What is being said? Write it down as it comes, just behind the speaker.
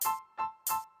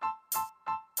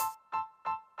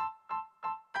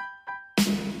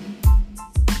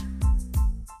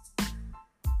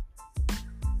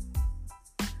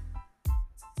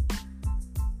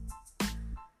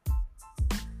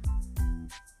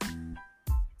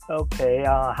Okay,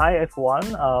 hi everyone.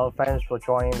 Thanks for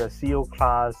joining the CEO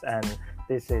class. And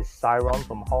this is Cyron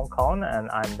from Hong Kong, and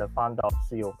I'm the founder of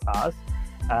CEO class.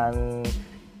 And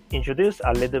introduce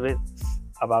a little bit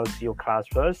about CEO class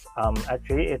first.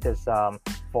 Actually, it is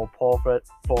for profit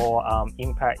for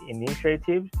impact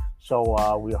initiatives.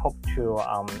 So we hope to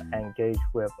engage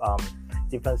with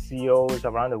different CEOs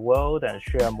around the world and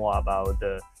share more about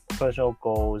the personal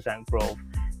goals and growth.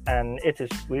 And it is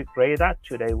really great that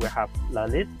today we have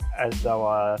Lalit as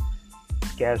our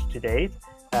guest today.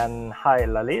 And hi,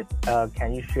 Lalit.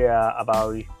 Can you share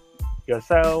about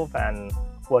yourself and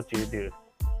what do you do?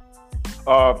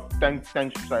 Thanks,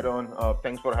 Sidon.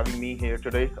 Thanks for having me here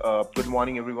today. Good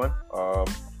morning, everyone.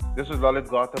 This is Lalit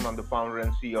Gautam. I'm the founder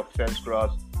and CEO of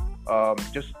SenseCross.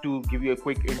 Just to give you a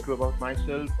quick intro about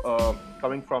myself,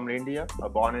 coming from India,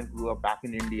 born and grew up back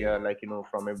in India,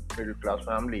 from a middle class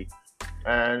family,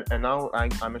 and now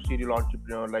I'm a serial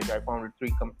entrepreneur. Like I founded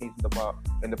three companies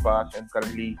in the past, and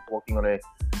currently working on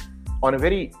a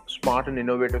very smart and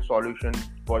innovative solution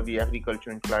for the agriculture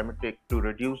and climate tech to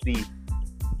reduce the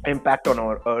impact on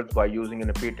our earth by using in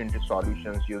a patented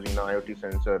solutions using the IoT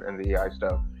sensor and the AI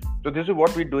stuff. So this is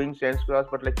what we're doing, SenseCross.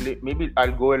 But maybe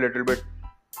I'll go a little bit,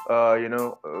 the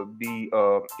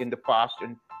in the past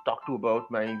and talk to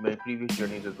about my previous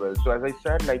journeys as well. So as I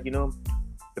said,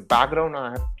 the background I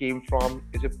have came from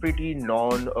is a pretty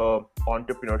non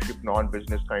entrepreneurship, non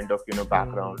business kind of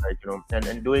background.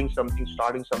 And doing something,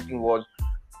 starting something was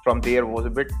from there was a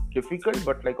bit difficult,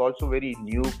 but like also very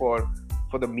new for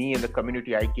the me and the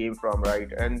community I came from,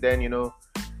 right? And then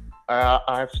I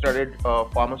have studied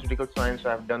pharmaceutical science.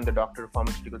 I've done the doctor of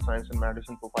pharmaceutical science and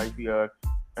medicine for 5 years,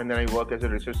 and then I work as a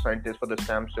research scientist for the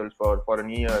stem cells for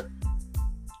a year.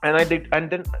 And I did, and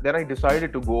then I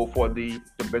decided to go for the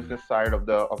business side of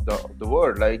the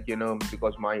world,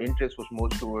 because my interest was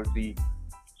most towards the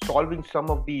solving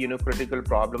some of the critical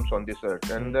problems on this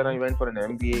earth. And then I went for an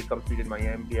MBA, completed my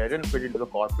MBA. I didn't fit into the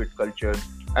corporate culture,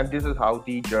 and this is how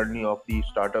the journey of the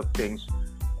startup things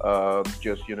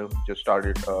just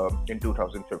started in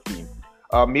 2015.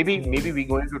 Maybe we're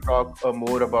going to talk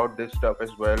more about this stuff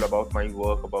as well, about my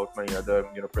work, about my other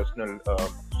personal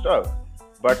stuff.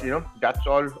 But that's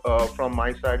all from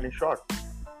my side in short.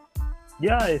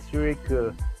 Yeah, it's really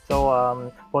good.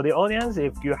 So for the audience,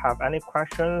 if you have any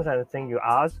questions, anything you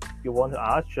want to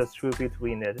ask, just feel free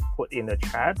to put in the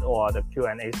chat or the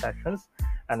Q&A sections,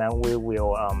 and then we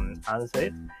will answer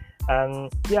it.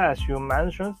 And yeah, as you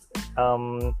mentioned,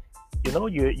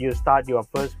 you start your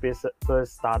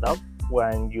first startup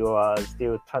when you are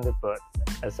still 23rd,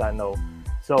 as I know.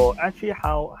 So actually,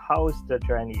 how's the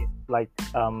journey? Like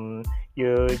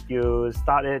you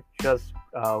started just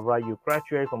right, you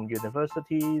graduate from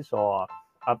universities, or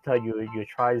after you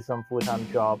try some full-time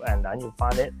job and then you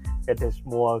find it is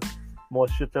more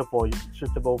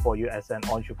suitable for you as an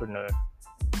entrepreneur.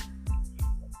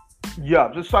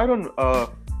 Yeah, so Siron,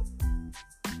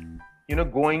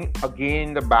 going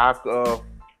again the back.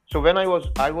 So when I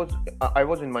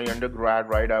was in my undergrad,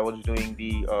 right? I was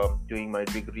doing my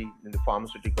degree in the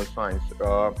pharmaceutical science,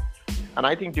 and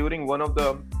I think during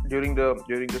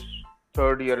this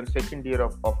third year and second year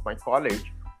of my college,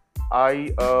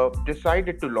 I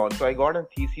decided to launch. So I got a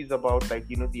thesis about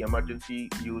the emergency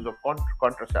use of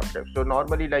contraceptives. So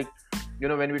normally,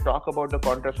 when we talk about the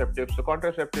contraceptives, so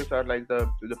contraceptives are like the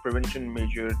prevention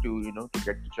measure to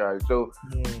get the child. So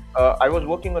Mm, I was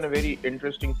working on a very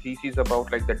interesting thesis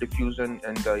about like the diffusion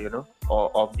and the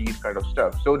of these kind of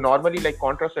stuff. So normally, like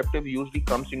contraceptive usually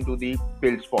comes into the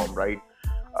pills form, right?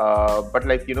 But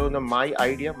my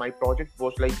idea, my project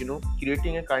was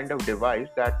creating a kind of device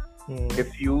that mm,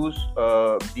 diffuse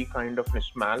the kind of a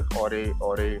smell or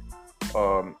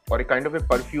a kind of a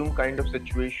perfume kind of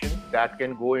situation that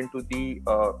can go into the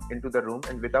room,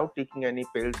 and without taking any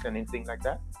pills and anything like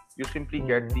that, you simply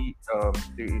get mm,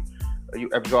 the you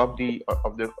absorb the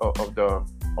of the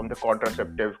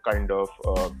contraceptive kind of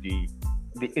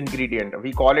the ingredient.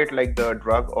 We call it like the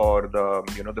drug or the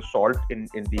the salt uh,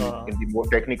 in the more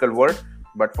technical word,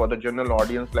 but for the general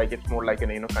audience, like it's more like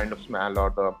an kind of smell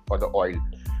or the oil.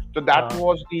 So uh,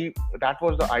 that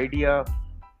was the idea.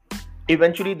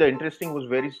 Eventually the interesting was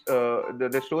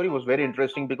the story was very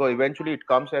interesting, because eventually it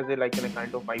comes as a like in a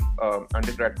kind of my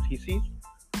undergrad thesis.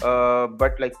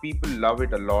 But like people love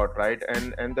it a lot, right?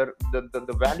 And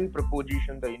the value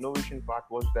proposition, the innovation part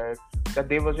was that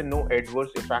there was a no adverse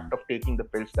effect of taking the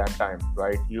pills that time,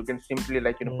 right? You can simply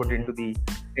put mm,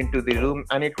 into the room,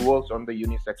 and it works on the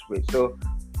unisex way. So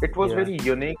it was yeah. very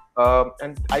unique,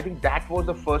 and I think that was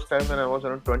the first time when I was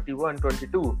around 21,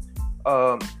 22.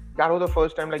 that was the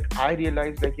first time like I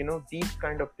realized like these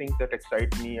kind of things that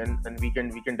excite me, and we can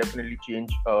definitely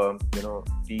change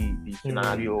the Mm,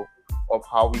 scenario of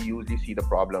how we usually see the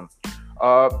problem.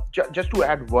 Just to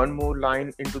add one more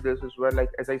line into this as well, like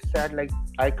as I said, like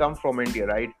I come from India,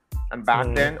 right? And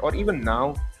back mm, then or even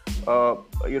now, uh,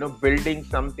 building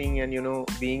something and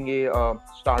being a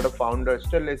startup founder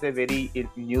still is a very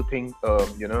new thing,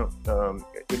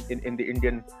 in the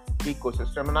Indian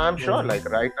ecosystem. And I'm sure mm, like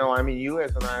right now I'm in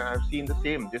US, and I've seen the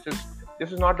same. This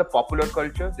is not the popular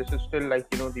culture. This is still like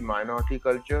the minority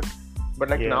culture, but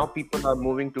like yeah. now people are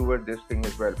moving toward this thing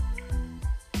as well.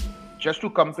 Just to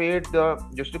compare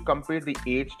the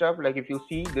age stuff, like if you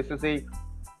see, this is a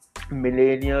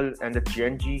millennial and the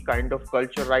Gen Z kind of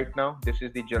culture right now. This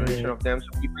is the generation Mm, of them.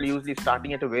 So people usually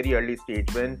starting at a very early stage.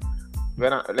 When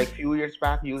like few years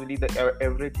back, usually the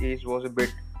average age was a bit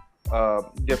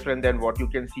different than what you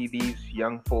can see these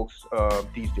young folks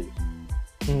these days.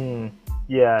 mm,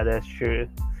 yeah, that's true.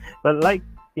 But like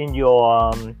in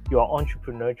your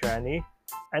entrepreneur journey,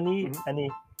 Mhm.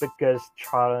 any biggest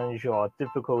challenge or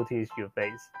difficulties you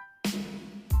face?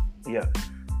 Yeah,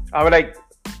 I would like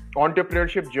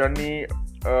entrepreneurship journey.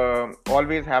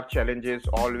 Always have challenges.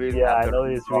 Always Yeah, have I the know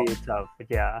it's roadblocks. really tough.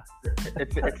 Yeah,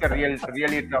 It's a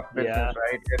really tough business, yeah.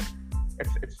 right?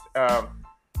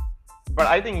 But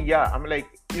I think, yeah, I'm like,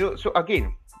 so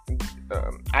again,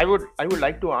 I would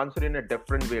like to answer in a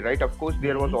different way, right? Of course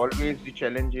there was Mm, always the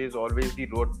challenges, always the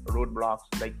roadblocks,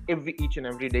 like each and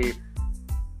every day.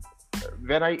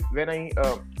 When I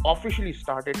officially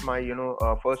started my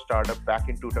first startup back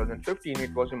in 2015,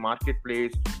 it was a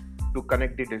marketplace to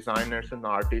connect the designers and the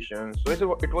artisans. So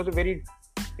it was a very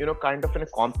kind of in a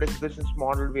complex business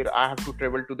model where I have to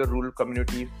travel to the rural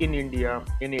communities in India,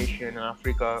 in Asia, and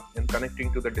Africa, and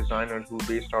connecting to the designers who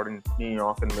based out in New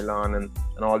York and Milan and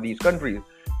all these countries.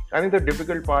 I think the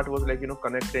difficult part was like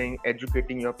connecting,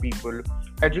 educating your people,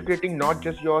 educating not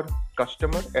just your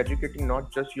customer, educating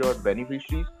not just your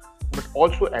beneficiaries, but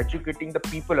also educating the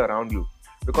people around you,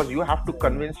 because you have to mm,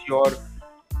 convince your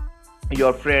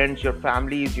friends, your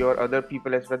families, your other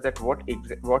people as well, that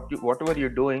whatever you're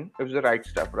doing is the right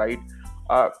stuff, right?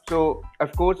 So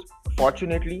of course,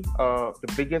 fortunately,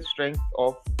 the biggest strength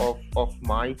of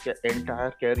my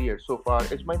entire career so far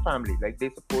is my family. Like they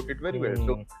support it very well.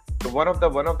 So, mm, so one of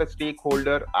the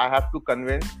stakeholder I have to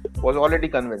convince was already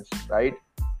convinced, right?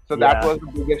 So that yeah. was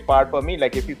the biggest part for me.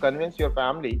 Like if you convince your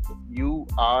family, you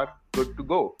are good to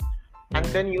go, and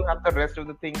Mm, then you have the rest of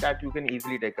the thing that you can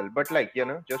easily tackle. But like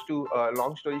just to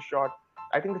long story short,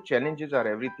 I think the challenges are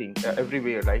everything,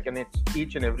 everywhere, like, and it's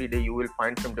each and every day you will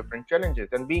find some different challenges.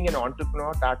 And being an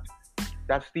entrepreneur,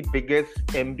 that's the biggest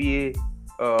MBA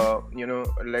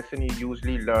lesson you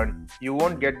usually learn. You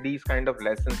won't get these kind of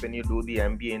lessons when you do the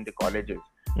MBA in the colleges.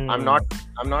 i'm not mm,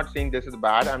 i'm not saying this is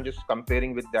bad. I'm just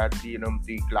comparing with that,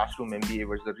 the classroom MBA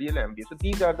versus the real MBA. So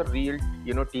these are the real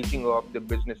teaching of the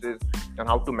businesses and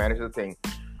how to manage the thing.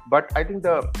 But I think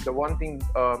the one thing,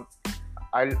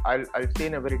 I'll say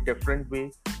in a very different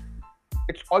way.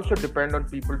 It's also depend on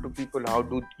people to people, how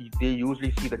do they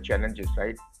usually see the challenges,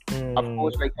 right? Of mm,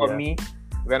 course, like for yeah. me,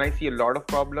 when I see a lot of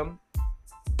problem,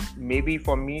 maybe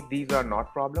for me these are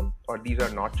not problem or these are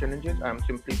not challenges. I'm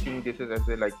simply seeing this as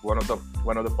a, like one of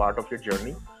the part of your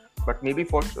journey. But maybe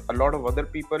for a lot of other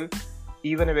people,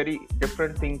 even a very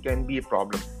different thing can be a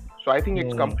problem. So I think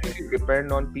it's Mm, completely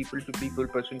depend on people to people,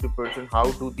 person to person,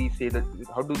 how do they say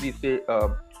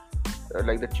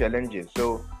like the challenges.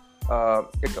 So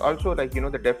it's also like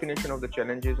the definition of the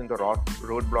challenges and the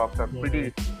roadblocks are mm,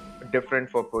 pretty different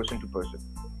for person to person.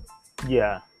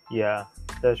 yeah, yeah.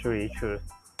 That's really true.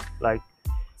 Like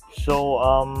so,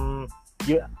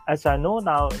 you as I know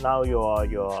now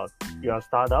your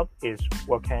startup is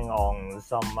working on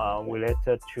some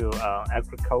related to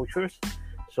agricultures.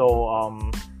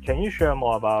 So can you share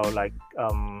more about like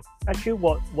actually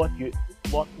what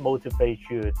motivates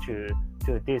you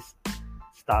to this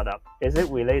startup? Is it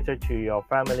related to your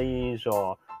families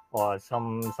or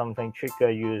something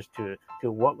trigger you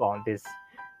to work on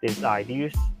these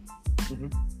ideas?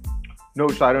 Mhm. No,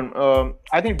 Sharon.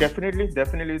 I think definitely,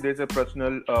 there's a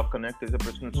personal connect. There's a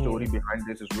personal story Mm, behind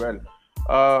this as well.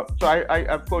 So I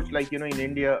of course, like in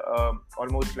India,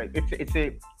 almost like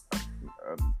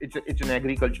it's an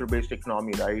agriculture based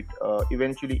economy, right?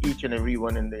 Eventually, each and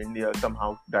everyone in the India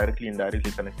somehow directly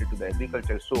indirectly connected to the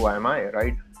agriculture. So am I,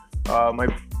 right? My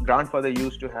grandfather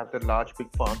used to have the large big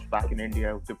farms back in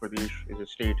India. Uttar Pradesh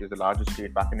is the largest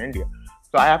state back in India.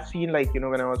 So I have seen, like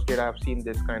when I was a kid, I have seen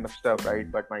this kind of stuff, right?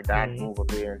 But my dad mm, moved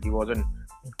away and he wasn't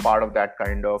part of that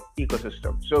kind of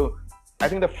ecosystem. So I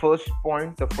think the first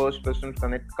point, the first personal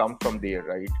connect come from there,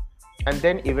 right? and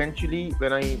then eventually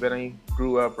when I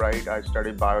grew up, right, I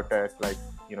studied biotech, like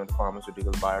the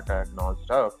pharmaceutical biotech and all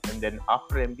stuff. And then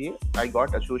after MBA, I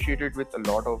got associated with a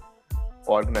lot of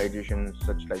organizations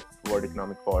such like World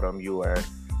Economic Forum, UN.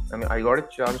 I mean, I got a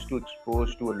chance to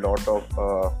expose to a lot of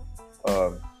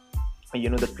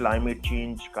the climate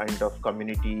change kind of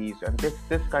communities, and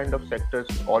this kind of sectors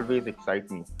always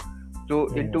excite me. So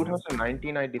in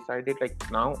 2019, I decided like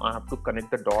now I have to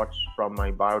connect the dots from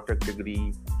my biotech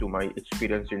degree to my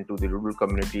experience into the rural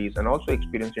communities, and also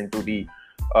experience into the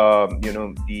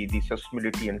the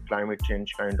sustainability and climate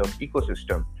change kind of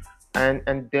ecosystem.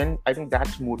 And then I think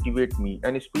that's motivate me,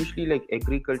 and especially like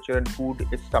agriculture and food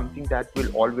is something that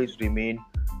will always remain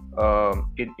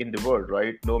in the world,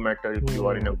 right? No matter if you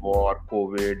are in a war,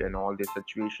 COVID, and all this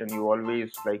situation, you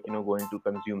always like going to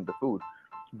consume the food,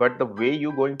 but the way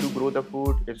you're going to grow the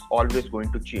food is always going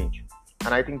to change.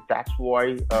 And I think that's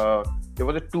why there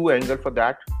was a two angle for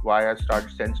that why I started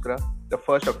Sensgra. The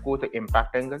first, of course, the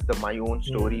impact angle, the my own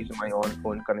stories, my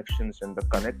own connections and the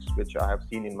connects which I have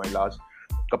seen in my last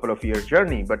couple of years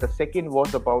journey. But the second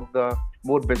was about the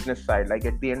more business side. Like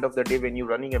at the end of the day, when you're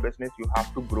running a business, you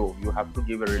have to grow, you have to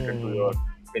give a return to your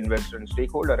investor and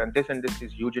stakeholder, and this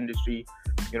is huge industry.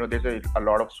 There's a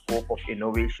lot of scope of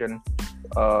innovation.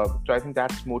 So I think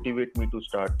that's motivate me to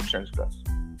start Sensgra.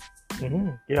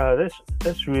 Yeah,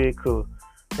 that's really cool.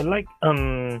 And like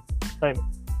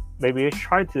maybe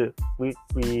try to we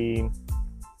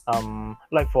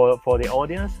like for the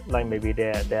audience, like maybe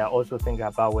they're also thinking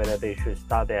about whether they should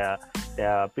start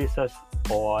their business,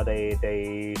 or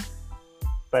they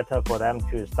better for them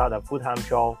to start a full-time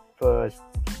job first.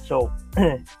 So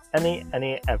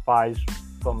any advice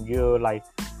from you, like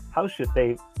how should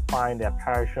they find their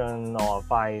passion or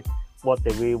find what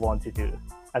they really want to do?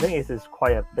 I think it is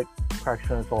quite a big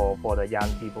question for the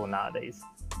young people nowadays.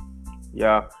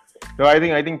 Yeah. So I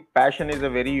think passion is a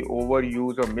very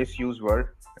overused or misused word.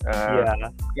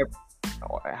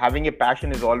 Having a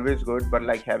passion is always good, but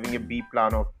like having a B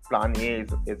plan or plan A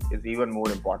is even more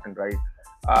important, right?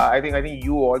 I think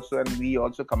you also and we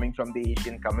also coming from the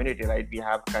Asian community, right? We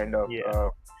have kind of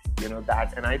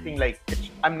that, and I think like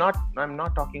I'm not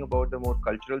talking about the more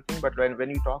cultural thing, but when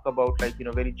you talk about like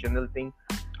very general thing,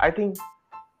 I think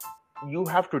you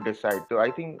have to decide. So I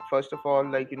think first of all,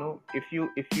 like if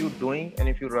you're doing and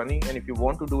if you're running and if you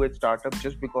want to do a startup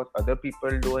just because other people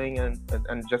are doing and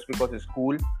just because it's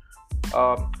cool,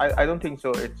 I don't think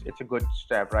so. It's a good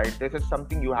step, right? This is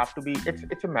something you have to be.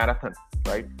 It's a marathon,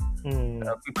 right?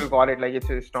 People call it like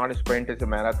it's not a sprint, it's a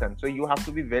marathon. So you have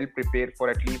to be well prepared for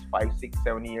at least 5, 6,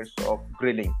 7 years of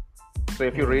grilling. So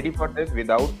if you're ready for this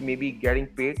without maybe getting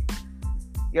paid,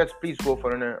 yes, please go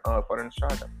for an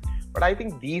startup. But I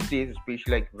think these days,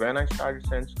 especially like when I started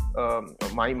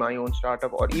my own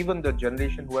startup, or even the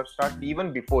generation who have started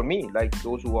even before me, like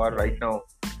those who are right now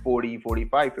 40,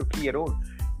 45, 50-year-old,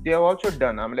 they have also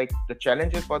done. I'm like the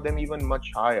challenges for them even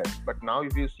much higher. But now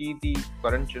if you see the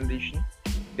current generation,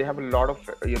 they have a lot of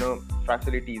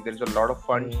facilities. There's a lot of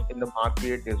funds in the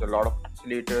market. There's a lot of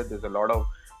accelerators. There's a lot of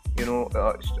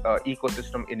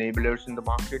ecosystem enablers in the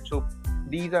market. So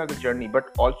these are the journey,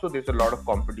 but also there's a lot of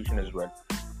competition as well.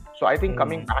 So I think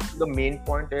coming back to the main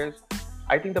point is,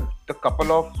 I think the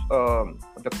couple of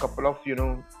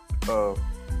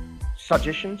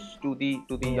suggestions to the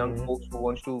young folks who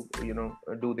wants to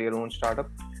do their own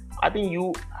startup. I think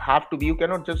you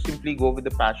cannot just simply go with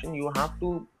the passion. You have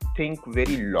to think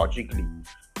very logically.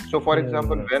 So for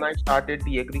example, when I started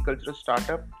the agricultural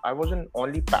startup, I wasn't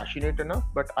only passionate enough,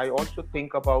 but I also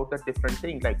think about the different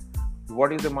things, like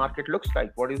what is the market looks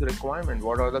like, what is the requirement,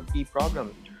 what are the key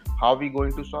problems, how are we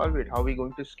going to solve it, how are we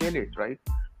going to scale it, right?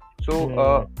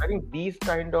 So I think these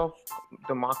kind of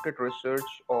the market research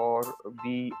or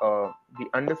the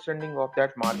understanding of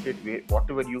that market,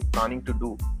 whatever you're planning to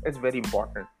do, is very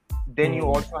important. Then you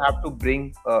also have to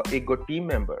bring a good team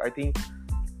member. I think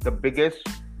the biggest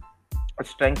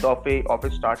strength of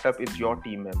a startup is your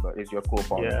team member, is your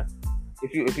co-founder.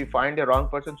 If you find a wrong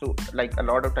person, so like a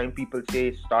lot of time people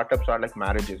say startups are like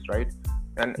marriages, right?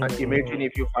 And imagine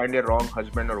if you find a wrong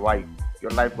husband or wife,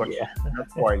 your life got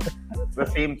spoiled. The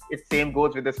same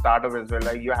goes with the startup as well.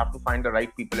 Like you have to find the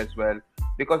right people as well,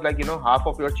 because like half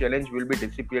of your challenge will be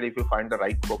disappeared if you find the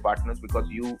right co-partners, because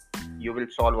you will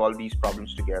solve all these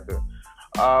problems together.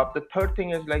 The third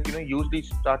thing is like usually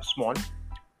start small,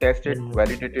 test it,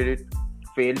 validate it,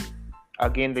 fail,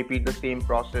 again repeat the same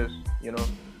process,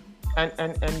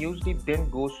 and usually then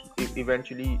goes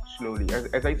eventually slowly.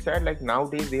 As I said, like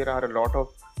nowadays there are a lot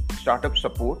of startup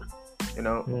support in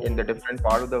the different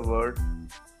part of the world,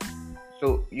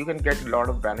 so you can get a lot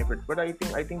of benefits. But I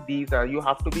think these are, you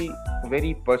have to be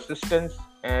very persistent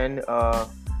and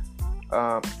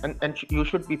you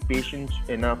should be patient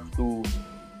enough to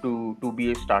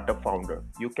be a startup founder.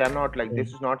 You cannot, like, this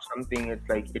is not something, it's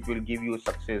like it will give you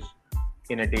success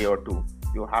in a day or two.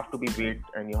 You have to be wait,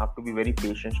 and you have to be very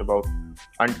patient about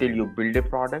until you build a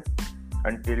product,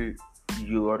 until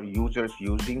your users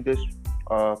using this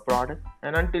product,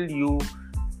 and until you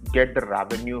get the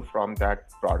revenue from that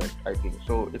product. I think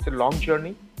so. It's a long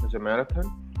journey. It's a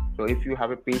marathon. So if you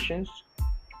have a patience,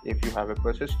 if you have a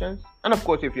persistence, and of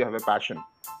course if you have a passion,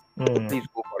 please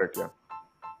go for it.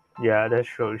 Yeah, that's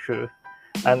true.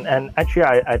 And actually,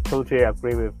 I totally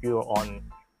agree with you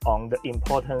on the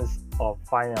importance of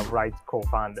finding a right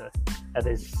co-founder. That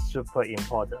is super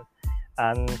important.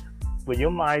 And would you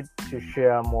mind to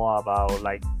share more about,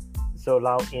 like, so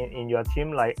now in your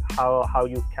team, like how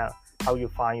you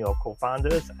find your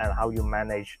co-founders and how you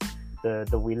manage the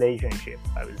relationship,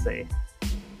 I would say.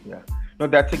 Yeah. No,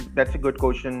 that's a good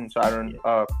question, Sharon.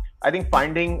 I think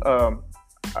finding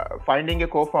a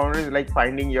co-founder is like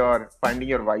finding your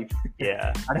wife.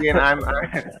 Yeah. Again, I'm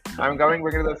coming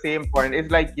back to the same point.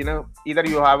 It's like, either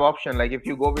you have option, like if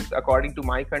you go with, according to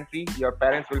my country, your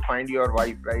parents will find your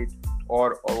wife, right,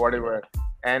 or whatever.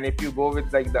 And if you go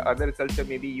with like the other culture,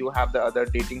 maybe you have the other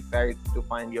dating sites to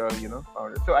find your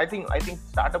founder. So I think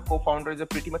startup co-founders are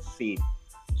pretty much same.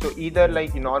 So either,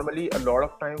 like, normally a lot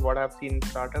of time what I've seen in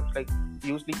startups, like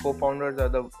usually co-founders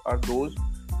are those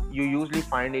you usually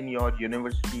find in your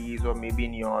universities, or maybe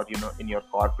in your in your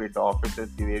corporate offices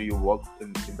where you worked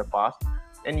in the past.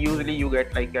 And usually you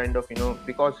get like kind of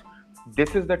because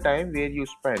this is the time where you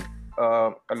spend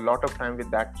a lot of time with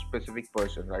that specific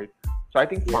person, right? So I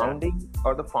think founding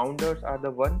or the founders are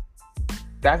the one.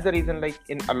 That's the reason, like,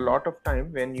 in a lot of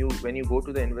time when you go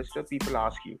to the investor, people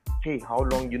ask you, hey, how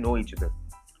long you know each other?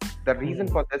 The reason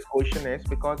for this question is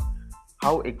because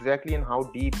how exactly and how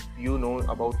deep you know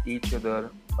about each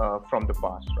other from the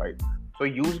past, right? So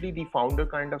usually the founder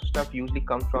kind of stuff usually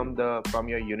comes from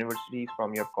your universities,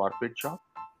 from your corporate job.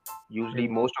 Usually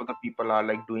most of the people are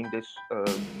like doing this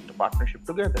partnership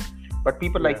together. But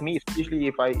people like me, especially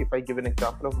if I give an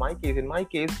example of my case, in my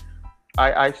case,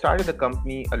 I started the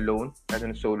company alone as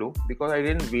in solo, because I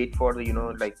didn't wait for the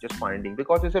like just finding,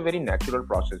 because it's a very natural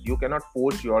process. You cannot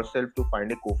force yourself to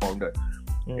find a co-founder.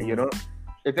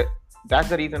 That's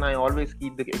the reason I always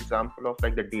keep the example of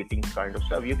like the dating kind of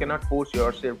stuff. You cannot force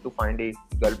yourself to find a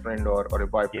girlfriend or a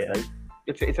boyfriend, right?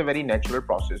 It's a very natural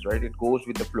process, right? It goes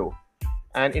with the flow.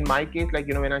 And in my case, like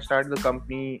when I started the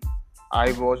company,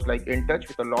 I was like in touch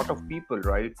with a lot of people,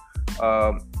 right?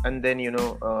 And then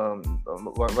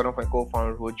one of my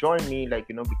co-founders who joined me, like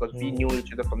because we knew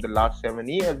each other from the last 7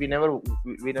 years, we never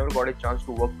got a chance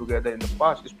to work together in the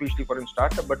past, especially for a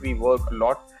startup. But we work a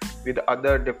lot with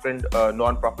other different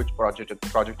non-profit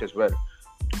project as well.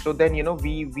 So then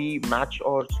we match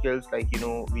our skills, like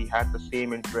we had the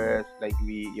same interest, like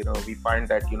we find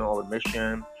that our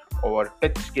mission, our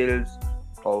tech skills,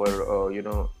 our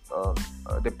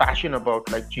the passion about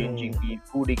like changing the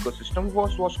food ecosystem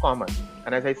was common.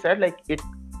 And as I said, like it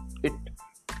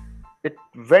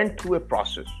went through a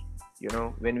process.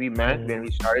 When we met, when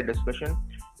we started discussion,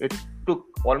 it took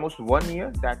almost 1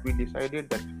 year that we decided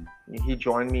that he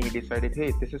joined me. He decided,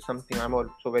 hey, this is something I'm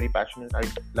also very passionate. I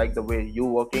like the way you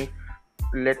working.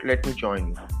 Let me join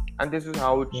you. And this is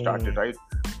how it started, right?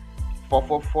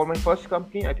 For my first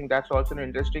company, I think that's also an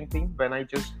interesting thing. When I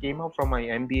just came out from my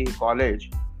MBA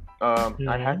college,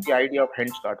 I had the idea of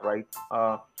HenchCart, right?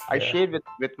 I shared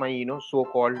with my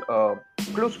so-called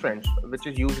close friends, which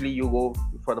is usually you go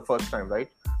for the first time, right?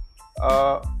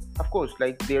 Of course,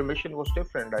 like their mission was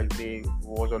different, like they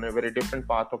was on a very different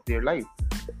path of their life,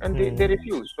 and they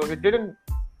refused. So it didn't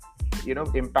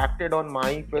impacted on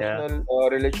my personal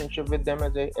relationship with them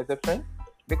as a friend,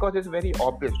 because it's very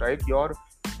obvious, right? Your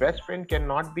best friend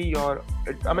cannot be your,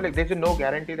 I mean, like there's no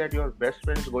guarantee that your best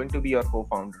friend is going to be your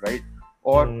co-founder, right?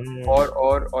 Or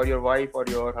your wife or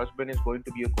your husband is going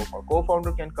to be a co-founder.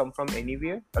 Co-founder can come from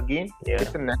anywhere. Again,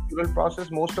 it's a natural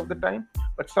process most of the time,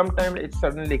 but sometimes it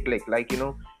suddenly click, like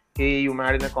hey, you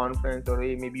met in a conference, or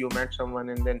hey, maybe you met someone,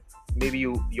 and then maybe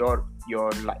your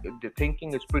the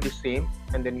thinking is pretty same,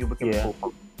 and then you become a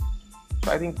co-founder.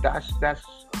 So I think that's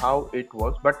how it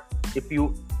works. But if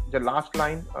the last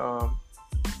line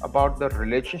about the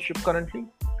relationship currently,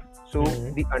 so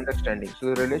the understanding,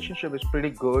 so the relationship is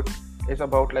pretty good. It's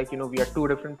about like we are two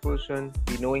different persons,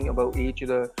 we knowing about each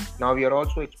other. Now we are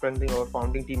also expanding our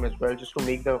founding team as well, just to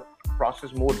make the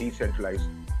process more decentralized.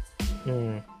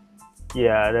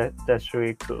 Yeah, that's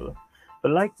really cool.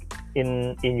 But like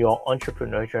in your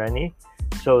entrepreneur journey,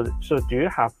 so do you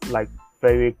have like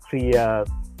very clear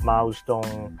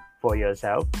milestone for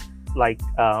yourself? like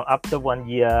after 1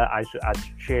 year I should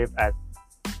achieve at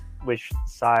which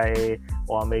side,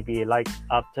 or maybe like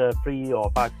after 3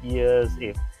 or 5 years,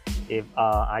 if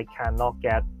I cannot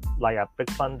get like a big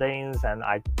fundings, and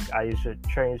I should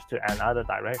change to another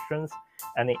directions.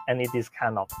 Any this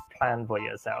kind of plan for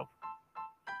yourself?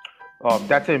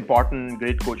 That's an important,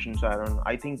 great question, Sharon.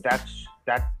 I think that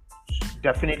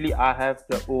definitely I have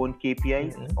the own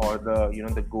KPIs or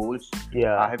the goals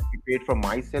I have prepared for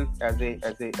myself as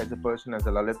a person, as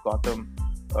a Lalit Gautam,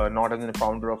 not as a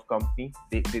founder of company.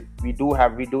 We definitely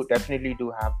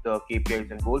do have the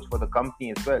KPIs and goals for the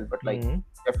company as well. But like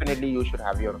definitely you should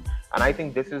have your, and I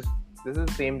think this is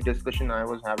the same discussion I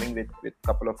was having with a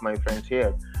couple of my friends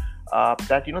here.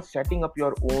 That setting up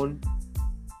your own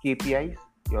KPIs,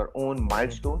 your own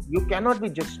milestone. You cannot be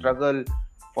just struggle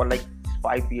for like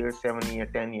 5 years, 7 years,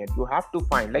 10 years. You have to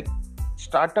find, like,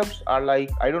 startups are like,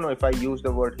 I don't know if I use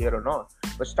the word here or not,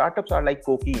 but startups are like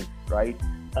cocaine, right?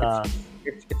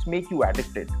 It's make you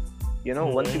addicted.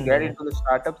 Once you get into the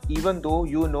startups, even though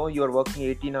you're working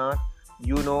 18 hours,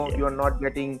 you're not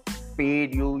getting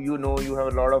paid, you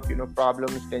have a lot of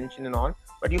problems, tension and all,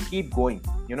 but you keep going.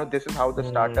 This is how the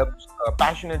startups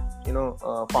passionate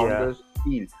founders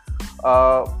feel.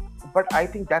 But I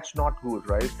think that's not good,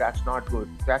 right? That's not good.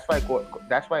 That's why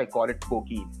I call it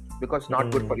cocaine, because it's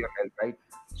not good for your health, right?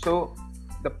 So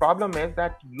the problem is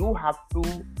that you have to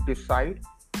decide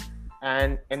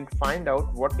and find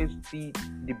out what is the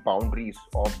boundaries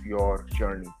of your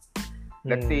journey.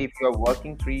 Let's say if you're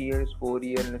working 3 years, 4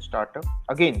 years in a startup,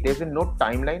 again, there's no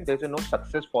timeline, there's no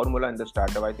success formula in the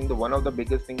startup. I think one of the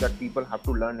biggest thing that people have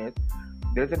to learn is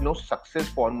there's no success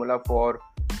formula for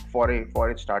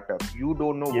a startup. You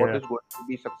don't know what is going to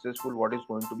be successful, what is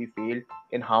going to be failed,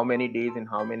 in how many days, in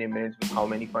how many minutes, with how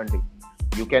many funding.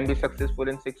 You can be successful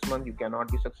in 6 months, you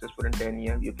cannot be successful in 10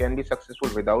 years. You can be successful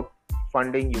without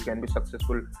funding, you can be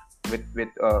successful with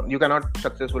you cannot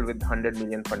successful with 100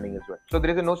 million funding as well. So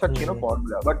there is no such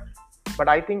formula. But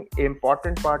I think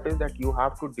important part is that you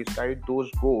have to decide those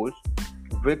goals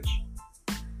which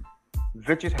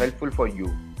is helpful for you,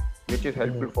 which is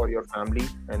helpful for your family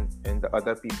and the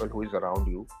other people who is around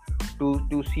you,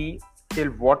 to see till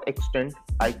what extent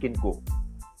I can go.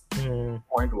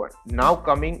 Point one. Now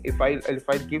coming, if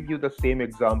I give you the same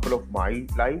example of my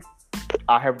life,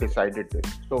 I have decided this.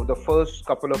 So the first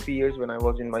couple of years when I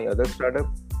was in my other startup,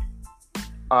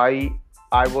 I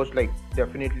was like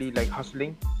definitely like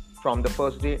hustling from the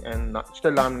first day, and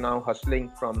still I'm now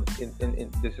hustling from in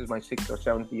this is my 6th or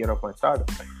 7th year of my startup.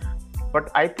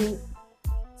 But I think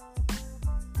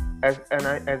as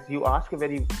you ask a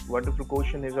very wonderful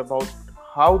question is about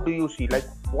how do you see, like,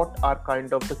 what are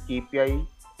kind of the KPI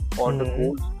or the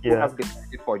goals you have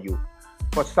decided for you.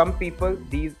 For some people,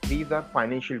 these are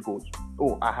financial goals.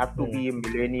 Oh, I have to be a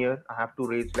millionaire. I have to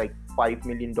raise like $5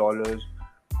 million,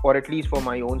 or at least for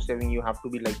my own saving, you have to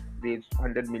be like raise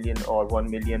 100 million or 1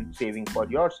 million saving for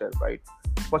yourself, right?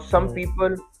 For some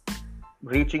people,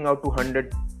 reaching out to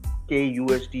 100k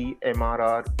USD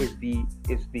MRR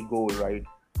is the goal, right?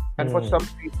 And for some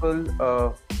people,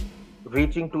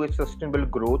 reaching to a sustainable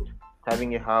growth,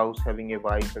 having a house, having a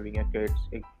wife, having a kids,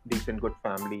 a decent good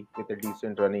family with a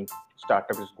decent running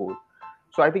startup is goal.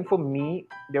 So I think for me,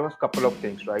 there was a couple of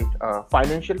things, right?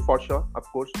 Financial, for sure, of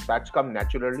course, that's come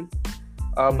naturally.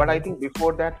 But I think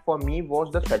before that, for me,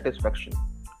 was the satisfaction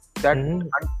that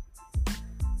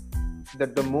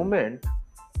that the moment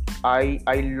I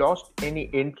lost any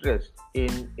interest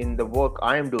in the work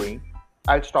I am doing,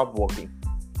 I'll stop working.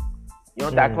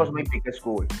 That was my biggest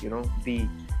goal. The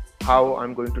how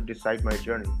I'm going to decide my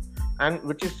journey, and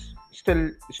which is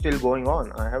still going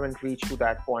on. I haven't reached to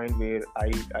that point where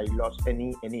I lost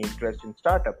any interest in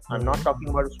startup. I'm not talking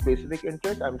about a specific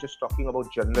interest. I'm just talking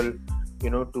about general,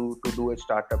 to do a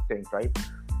startup thing, right?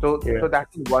 So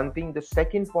that's one thing. The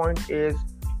second point is,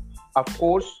 of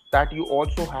course, that you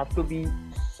also have to be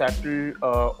settled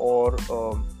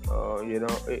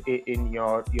in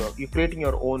you're creating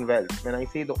your own wealth. When I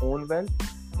say the own wealth,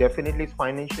 definitely it's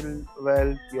financial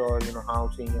wealth, your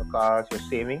housing, your cars, your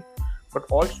saving, but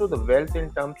also the wealth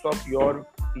in terms of your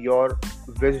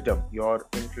wisdom, your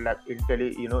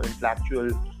intellectual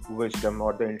wisdom,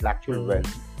 or the intellectual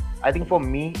wealth. I think for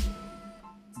me,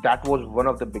 that was one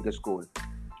of the biggest goals.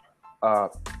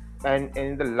 And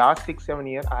in the last 6-7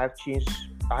 years, I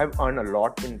have earned a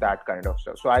lot in that kind of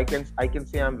stuff. So I can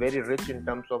say I'm very rich in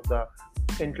terms of the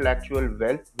intellectual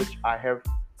wealth which I have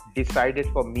decided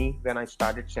for me when I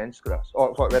started SenseGrass,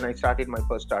 or when I started my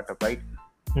first startup, right?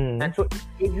 And so it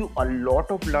gave you a lot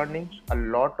of learnings, a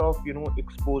lot of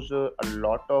exposure, a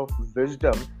lot of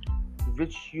wisdom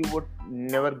which you would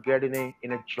never get in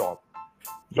a job.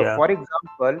 So for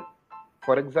example,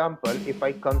 For example, if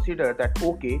I consider that,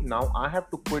 okay, now I have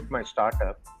to quit my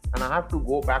startup and I have to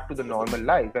go back to the normal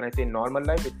life. When I say normal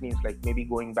life, it means like maybe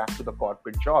going back to the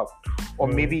corporate job, or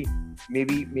maybe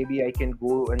I can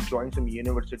go and join some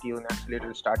university or an accelerator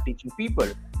and start teaching people.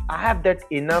 I have that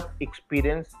enough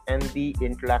experience and the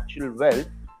intellectual wealth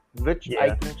which I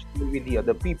Yeah. can share with the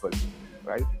other people,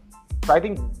 right? So I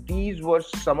think these were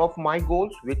some of my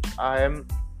goals, which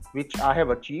I have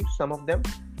achieved some of them,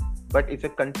 but it's a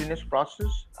continuous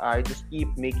process. I just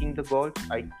keep making the goals.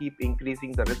 I keep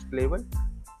increasing the risk level,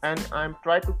 and I'm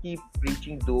trying to keep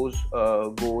reaching those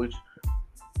goals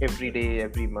every day,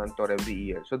 every month, or every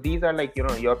year. So these are like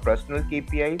your personal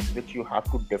KPIs, which you have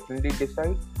to definitely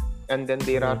decide, and then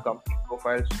there are company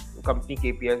profiles, company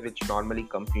KPIs, which normally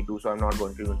company do. So I'm not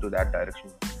going to go into that direction.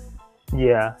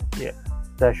 Yeah, yeah,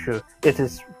 that's true. It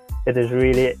is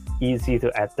really easy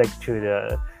to addict to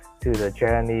the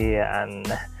journey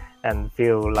and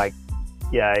feel like,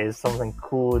 yeah, it's something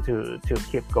cool to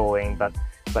keep going,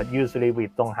 but usually we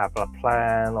don't have a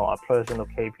plan or a personal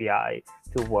KPI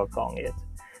to work on it.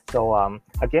 So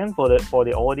again, for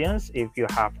the audience, if you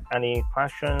have any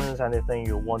questions, anything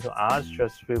you want to ask,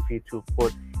 just feel free to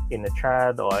put in the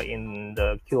chat or in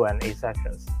the Q&A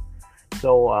sections.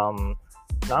 So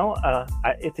now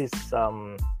it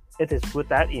is good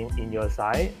that in your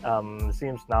side,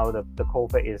 seems now the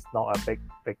COVID is not a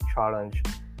big challenge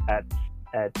at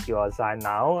your side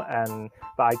now,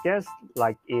 but I guess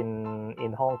like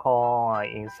in Hong Kong,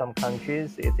 in some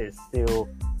countries, it is still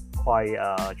quite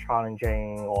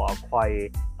challenging or quite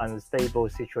unstable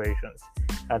situations.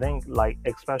 I think like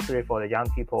especially for the young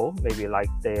people, maybe like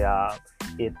they are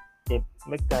it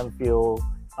make them feel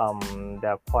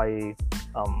they're quite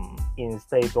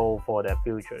unstable for their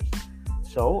futures.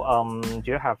 So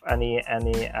do you have any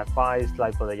advice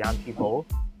like for the young people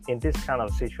in this kind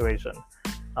of situation,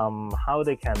 how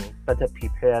they can better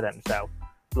prepare themselves,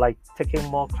 like taking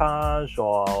more class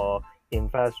or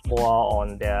invest more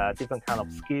on their different kind of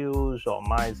skills or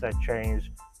mindset change?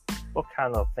 What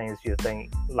kind of things you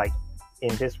think like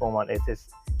in this moment it is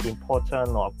important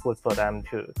or good for them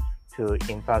to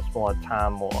invest more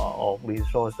time or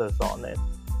resources on it?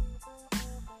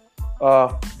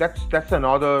 That's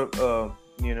another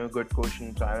good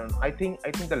question, Tyron. I think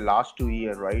the last 2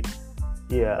 years, right?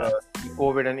 Yeah.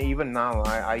 COVID, and even now,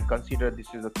 I consider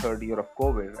this is the third year of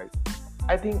COVID, right?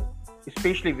 I think,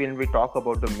 especially when we talk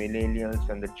about the millennials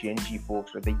and the Gen Z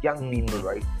folks, or the young people,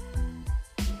 right?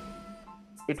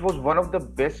 It was one of the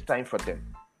best time for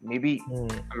them. Maybe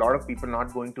a lot of people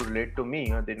not going to relate to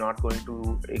me, or they're not going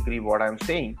to agree what I'm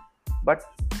saying. But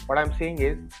what I'm saying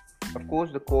is, of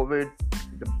course, the COVID,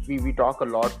 we talk a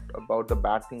lot about the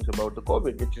bad things about the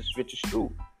COVID, which is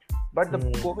true. But the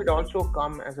COVID also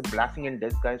come as a blessing in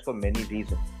disguise for many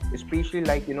reasons. Especially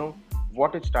like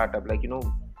what is startup, like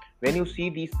when you see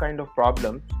these kind of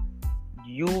problems,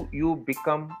 you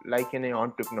become like an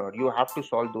entrepreneur. You have to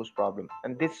solve those problems,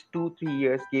 and this 2-3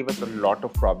 years gave us a lot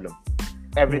of problem.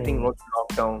 Everything was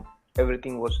locked down,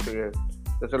 everything was there.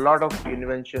 There's a lot of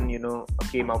invention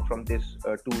came out from this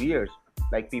 2 years.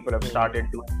 Like people have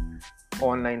started doing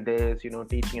online this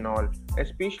teaching and all.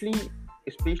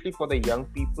 Especially for the young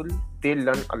people, they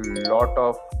learn a lot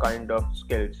of kind of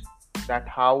skills that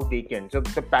how they can. So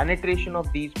the penetration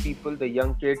of these people, the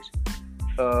young kids,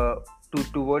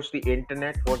 towards the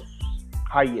internet was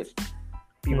highest.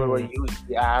 People were using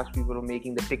the apps, people were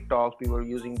making the TikToks, people were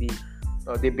using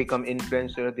they become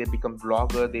influencer, they become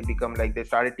blogger, they become like they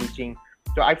started teaching.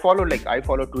 So I follow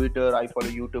Twitter, I follow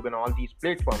YouTube and all these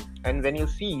platforms. And when you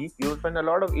see, you'll find a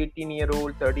lot of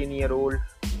 18-year-old, 13-year-old,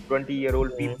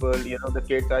 20-year-old people, the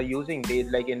kids are using, they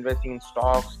like investing in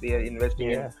stocks, they are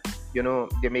investing in,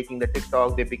 they're making the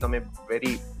TikTok, they become a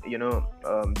very,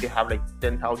 they have like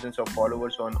 10,000 of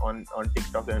followers on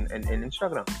TikTok and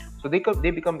Instagram. So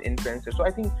they become influencers. So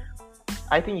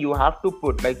I think you have to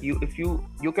put like if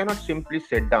you cannot simply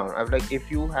sit down. I'm like,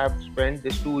 if you have spent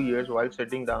this 2 years while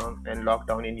sitting down and locked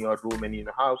down in your room and in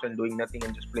your house and doing nothing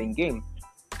and just playing game,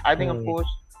 I think of course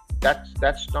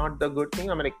that's not the good thing.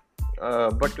 I mean,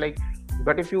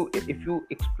 but if you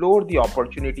explore the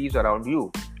opportunities around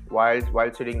you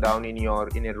while sitting down in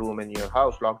a room in your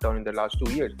house locked down in the last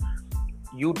 2 years,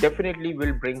 you definitely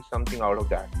will bring something out of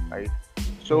that, right?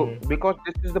 So because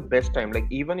this is the best time, like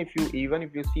even if you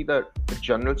see the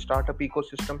general startup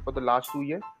ecosystem for the last 2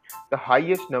 years, the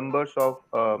highest numbers of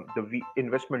the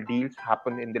investment deals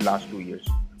happen in the last 2 years.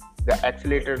 The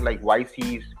accelerators like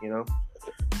YCs,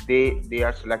 they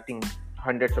are selecting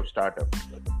hundreds of startups.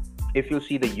 If you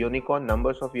see the unicorn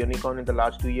numbers of unicorn in the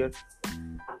last 2 years,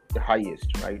 the highest,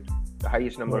 right? The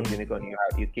highest number of unicorn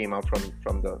you came out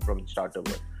from the startup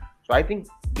world. So I think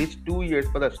these 2 years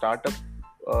for the startup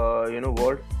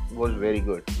world was very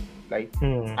good. Like,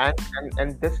 Mm.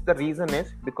 and this the reason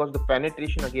is because the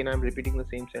penetration, again I'm repeating the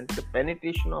same sentence, the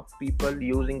penetration of people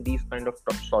using these kind of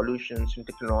top solutions in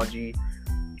technology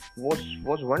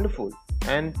was wonderful.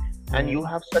 And Mm.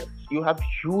 you have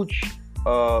huge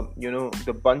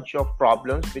the bunch of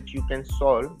problems which you can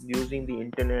solve using the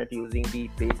internet, using the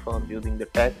platforms, using the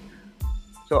tech.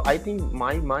 So I think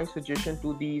my suggestion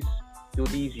to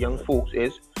these young folks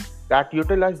is that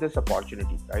utilize this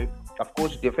opportunity, right? Of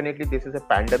course, definitely this is a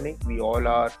pandemic, we all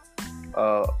are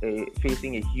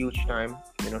facing a huge time,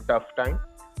 tough time.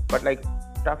 But like,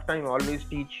 tough time always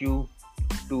teach you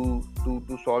to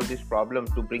solve this problem,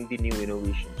 to bring the new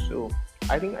innovation. So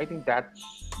I think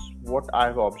that's what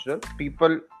I've observed.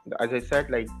 People, as I said,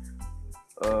 like,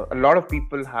 a lot of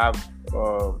people have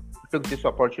took this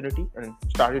opportunity and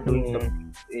started doing Mm.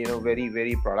 something, very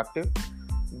very productive.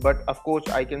 But of course,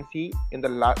 I can see in the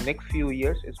next few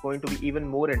years it's going to be even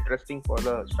more interesting for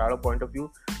the startup point of view,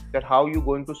 that how you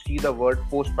going to see the world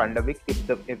post pandemic, if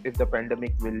the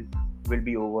pandemic will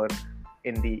be over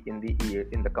in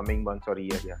the coming months or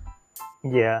year.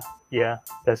 Yeah,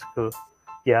 that's good.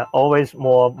 Yeah, always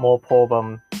more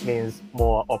problem means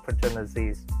more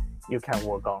opportunities you can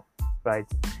work on, right?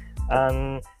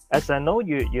 And as I know,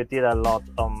 you did a lot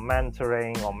of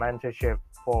mentoring or mentorship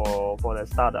for the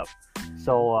startup,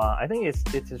 so I think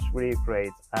it is really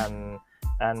great. And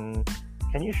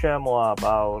can you share more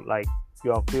about like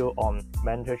your view on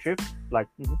mentorship, like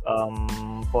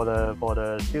for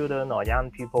the student or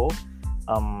young people?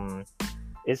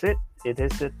 Is it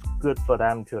good for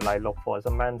them to like look for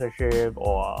some mentorship,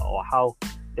 or how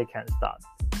they can start?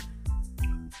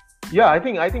 Yeah, I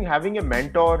think having a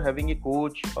mentor, having a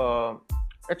coach,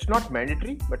 it's not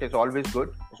mandatory, but it's always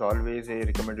good. It's always a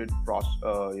recommended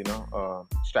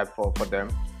step for them.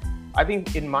 I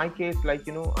think in my case, like,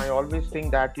 I always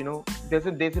think that, there's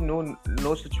a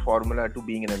no such formula to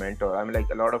being in a mentor. I mean, like,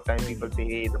 a lot of time people say,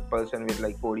 hey, the person with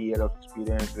like 40 years of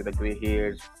experience with the gray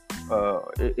hairs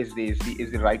is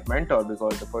the right mentor,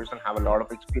 because the person have a lot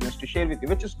of experience to share with you,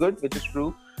 which is good, which is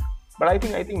true. But I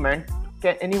think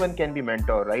anyone can be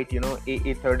mentor, right?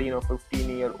 A 13 or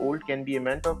 15-year-old can be a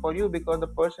mentor for you, because the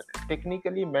person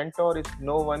technically mentor is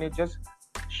no one, is just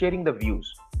sharing the views,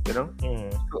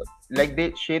 Mm. so, like,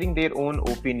 they sharing their own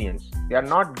opinions, they are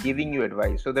not giving you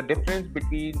advice. So the difference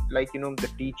between, like, the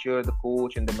teacher, the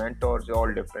coach, and the mentors are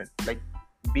all different. Like,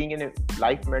 being in a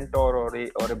life mentor or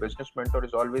a business mentor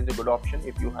is always a good option.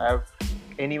 If you have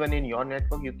anyone in your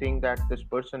network, you think that this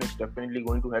person is definitely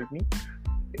going to help me,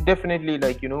 definitely,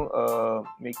 like,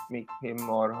 make him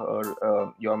or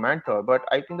her your mentor. But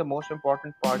I think the most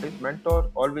important part is mentor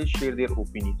always share their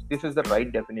opinions. This is the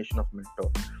right definition of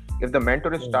mentor. If the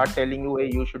mentor is start Mm. telling you, hey,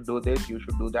 you should do this, you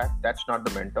should do that, that's not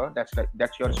the mentor.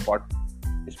 That's your Mm.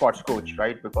 sports coach,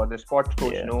 right? Because the sports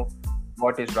coach Yeah. know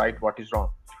what is right, what is wrong.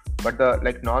 But the,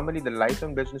 like, normally the life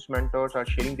and business mentors are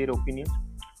sharing their opinions,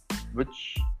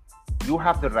 which you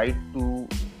have the right to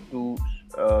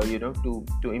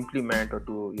to implement, or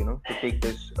to take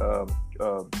this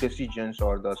decisions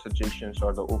or the suggestions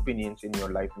or the opinions in your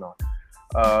life now.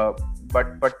 uh,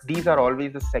 but these are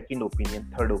always the second opinion,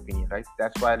 third opinion, right?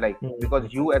 That's why, like, Mm. because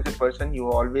you as a person, you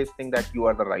always think that you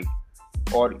are the right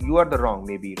or you are the wrong,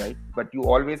 maybe, right? But you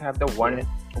always have the Yeah.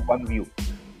 one view.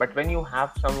 But when you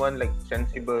have someone like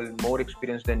sensible, more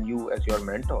experienced than you as your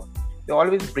mentor, they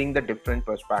always bring the different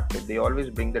perspective, they always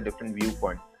bring the different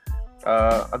viewpoint.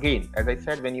 Again, as I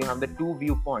said, when you have the two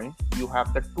viewpoints, you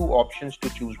have the two options to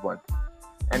choose one.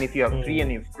 And if you have three Mm.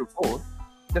 and if you have four,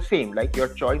 the same, like, your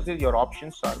choices, your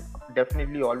options are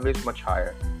definitely always much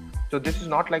higher. So this is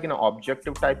not like an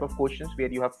objective type of questions where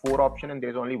you have four options and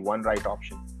there's only one right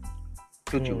option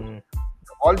to choose. Mm.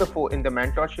 All the four in the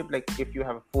mentorship, like, if you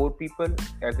have four people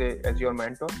as your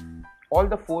mentor, all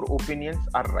the four opinions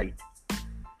are right.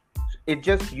 It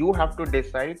just you have to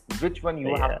decide which one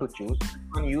you have Yeah. to choose, which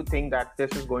one you think that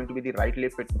this is going to be the right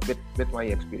fit with my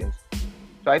experience.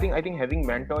 So I think having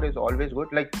mentor is always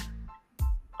good. Like,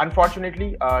 unfortunately,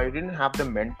 I didn't have the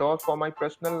mentor for my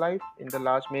personal life in the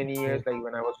last many years, Mm. like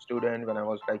when I was a student, when I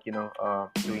was, like,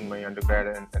 doing my undergrad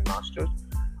and masters.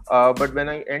 But when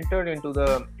I entered into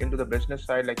the business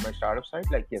side, like my startup side,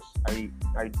 like, yes,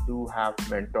 I do have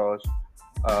mentors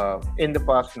in the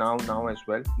past, now as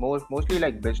well, mostly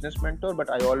like business mentor. But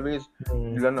I always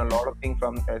Mm. learn a lot of things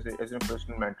from as a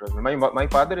personal mentor. My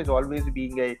father is always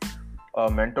being a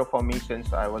mentor for me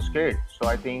since I was kid. So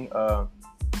I think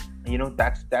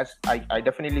that's I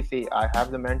definitely say I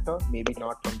have the mentor, maybe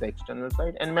not from the external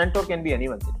side. And mentor can be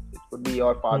anyone. It could be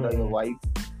your father, your Mm. wife,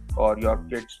 or your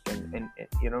kids, and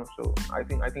so I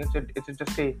think it's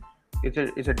just a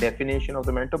it's a definition of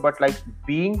the mentor. But like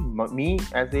being me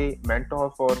as a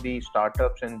mentor for the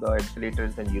startups and the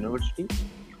accelerators and university,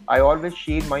 I always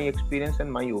share my experience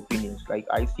and my opinions. Like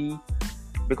I see,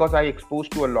 because I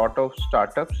exposed to a lot of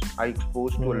startups, I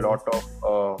exposed to a lot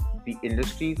of the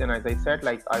industries, and as I said,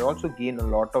 like I also gain a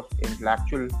lot of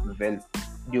intellectual wealth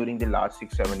during the last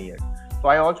 6-7 years. So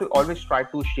I also always try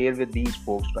to share with these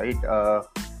folks, right,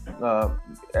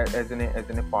 as in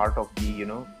a part of the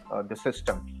the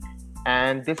system.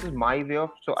 And this is my way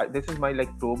of, this is my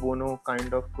like pro bono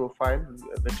kind of profile,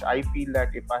 which I feel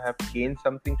that if I have gained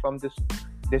something from this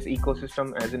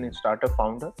ecosystem as an startup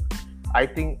founder, I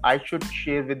think I should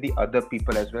share with the other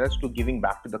people as well, as to giving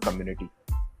back to the community.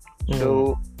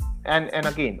 So, and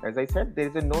again, as I said, there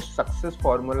is a no success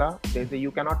formula.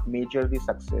 You cannot measure the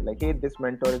success. Like, hey, this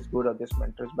mentor is good or this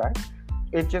mentor is bad.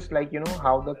 It's just like,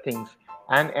 how the things.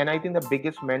 And I think the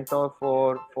biggest mentor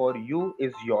for you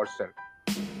is yourself.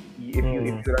 If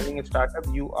you're running a startup,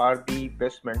 you are the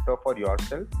best mentor for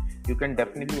yourself. You can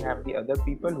definitely have the other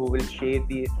people who will share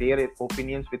their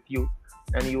opinions with you,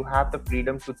 and you have the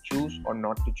freedom to choose or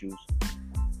not to choose.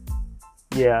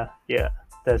 Yeah,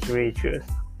 that's really true.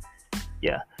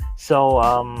 Yeah. So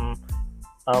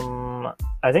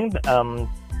I think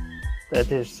that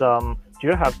is do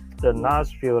you have the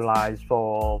last few lines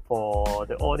for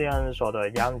the audience or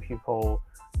the young people,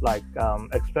 like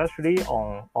especially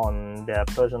on their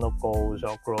personal goals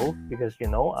or growth? Because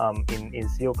in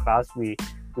CEO class we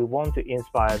want to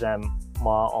inspire them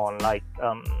more on like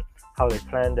how they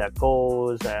plan their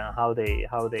goals and how they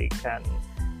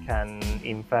can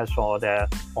invest on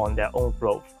their own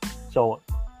growth. So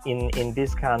in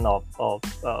this kind of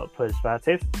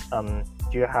perspective,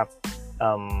 do you have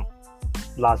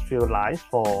last few lines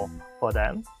for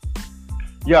them?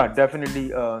 Yeah, definitely,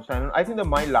 Simon. I think that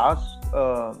my last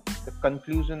the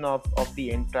conclusion of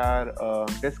the entire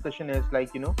discussion is like,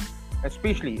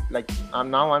 especially like I'm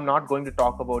not going to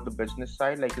talk about the business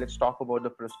side. Like, let's talk about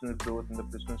the personal growth and the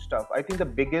personal stuff. I think the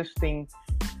biggest thing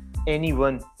any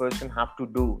one person have to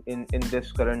do in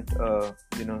this current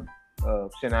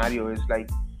scenario is like,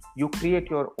 you create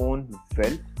your own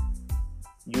wealth,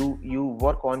 you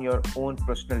work on your own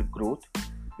personal growth,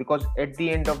 because at the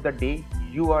end of the day,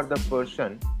 you are the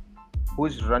person who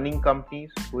is running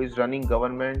companies, who is running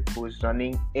government, who is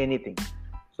running anything.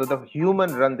 So the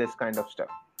human run this kind of stuff.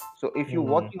 So if you're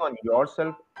working on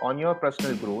yourself, on your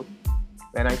personal growth,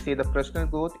 when I say the personal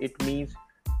growth, it means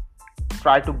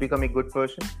try to become a good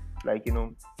person. Like,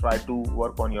 try to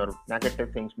work on your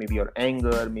negative things, maybe your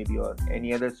anger, maybe your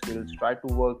any other skills. Try to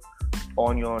work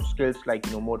on your skills, like,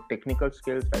 more technical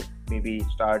skills, like maybe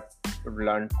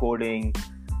learn coding,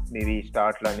 maybe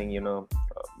start learning,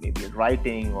 maybe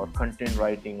writing or content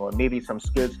writing, or maybe some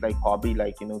skills like hobby,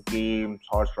 like, games,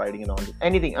 horse riding and all this.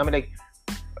 Anything. I mean, like,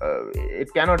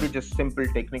 it cannot be just simple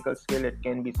technical skill. It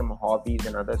can be some hobbies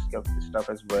and other stuff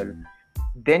as well.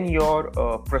 Then your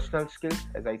personal skills,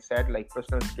 as I said, like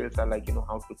personal skills are like,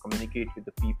 how to communicate with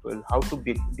the people, how to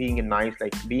being a nice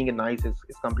is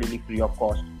completely free of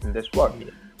cost in this world.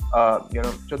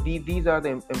 So these are the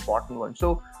important ones.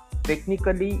 So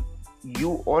technically,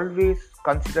 you always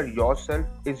consider yourself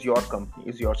is your company,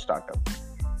 is your startup,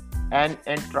 and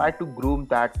try to groom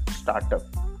that startup.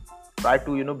 Try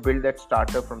to build that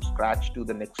startup from scratch to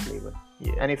the next level.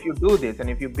 And if you do this, and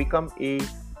if you become a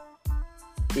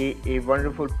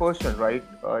wonderful person, right,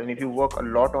 and if you work a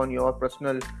lot on your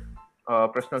personal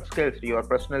skills, your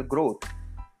personal growth,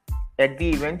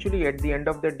 eventually at the end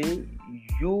of the day,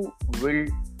 you will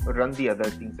run the other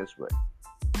things as well.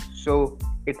 So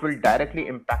it will directly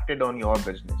impact it on your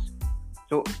business.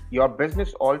 So your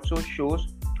business also shows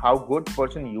how good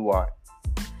person you are.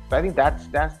 So I think that's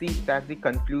the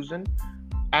conclusion.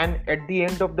 And at the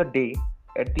end of the day,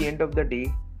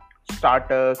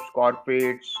 startups,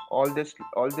 corporates, all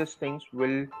these things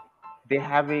they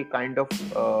have a kind of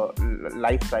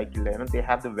life cycle. They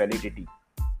have the validity,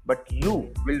 but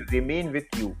you will remain with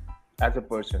you as a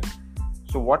person.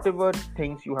 So whatever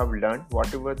things you have learned,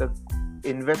 whatever the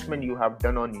investment you have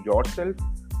done on yourself,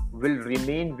 will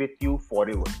remain with you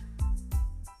forever.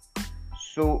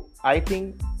 So I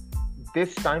think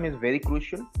this time is very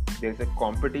crucial. There's a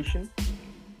competition,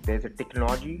 there's a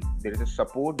technology, there is a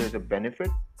support, there's a benefit.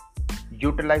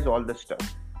 Utilize all the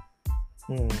stuff.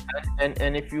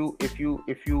 And if you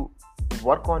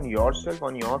work on yourself,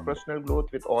 on your personal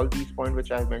growth with all these points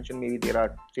which I have mentioned, maybe there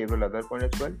are several other points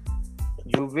as well,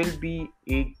 you will be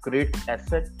a great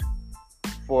asset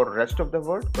for rest of the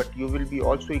world, but you will be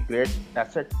also a great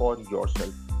asset for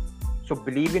yourself. So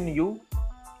believe in you,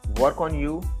 work on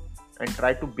you, and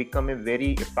try to become a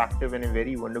very effective and a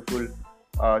very wonderful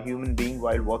human being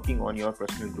while working on your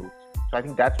personal growth. So I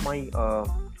think that's my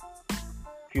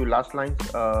few last lines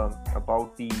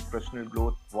about the personal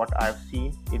growth, what I've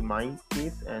seen in my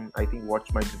case, and I think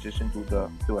what's my suggestion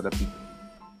to other people.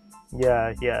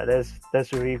 Yeah,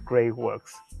 that's really great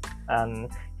works. And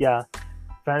yeah,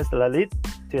 thanks Lalit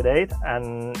today,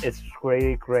 and it's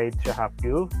really great to have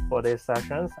you for these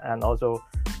sessions, and also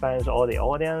thanks all the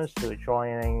audience to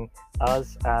joining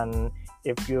us. And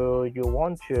if you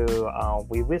want to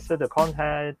revisit the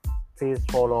content, please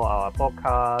follow our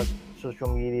podcast,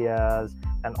 social medias,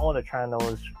 and all the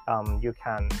channels. You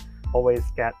can always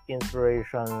get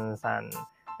inspirations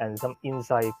and some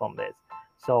insight from this.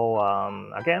 So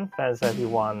again, thanks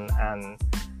everyone, and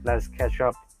let's catch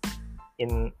up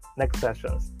in next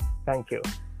sessions. Thank you.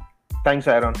 Thanks,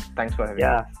 Aaron. Thanks for having me.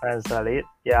 Yeah, thanks, Lalit.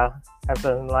 Yeah, have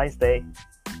a nice day.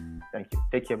 Thank you.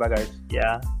 Take care. Bye, guys.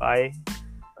 Yeah, bye.